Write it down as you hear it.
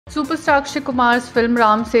Superstar Akshay Kumar's film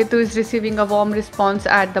Ramsetu is receiving a warm response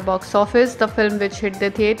at the box office. The film, which hit the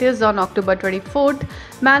theatres on October 24th,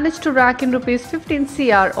 managed to rack in Rs 15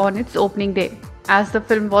 crore on its opening day. As the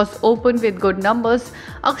film was opened with good numbers,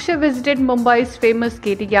 Akshay visited Mumbai's famous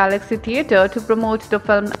Katy Galaxy Theatre to promote the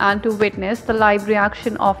film and to witness the live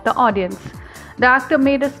reaction of the audience. The actor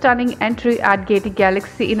made a stunning entry at Katy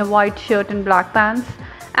Galaxy in a white shirt and black pants.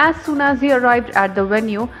 As soon as he arrived at the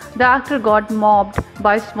venue, the actor got mobbed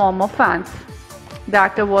by a swarm of fans. The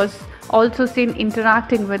actor was also seen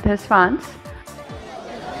interacting with his fans.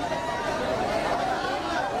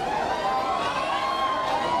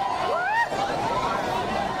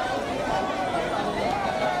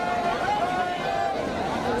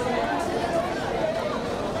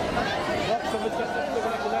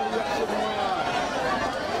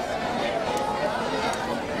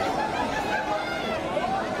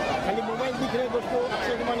 खाली mobile दिख रहे हैं दोस्तों,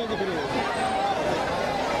 अक्षय कुमार नहीं दिख रहे हैं।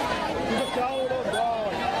 तो क्या हो रहा है?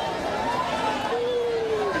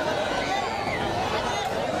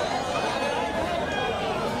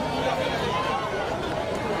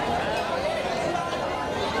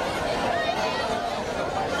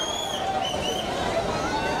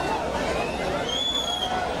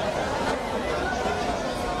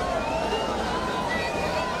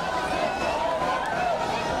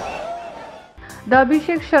 The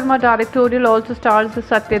Abhishek Sharma directorial also stars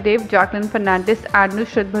Satyadev, Jacqueline Fernandez and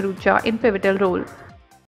Nusrat Bharucha in pivotal role.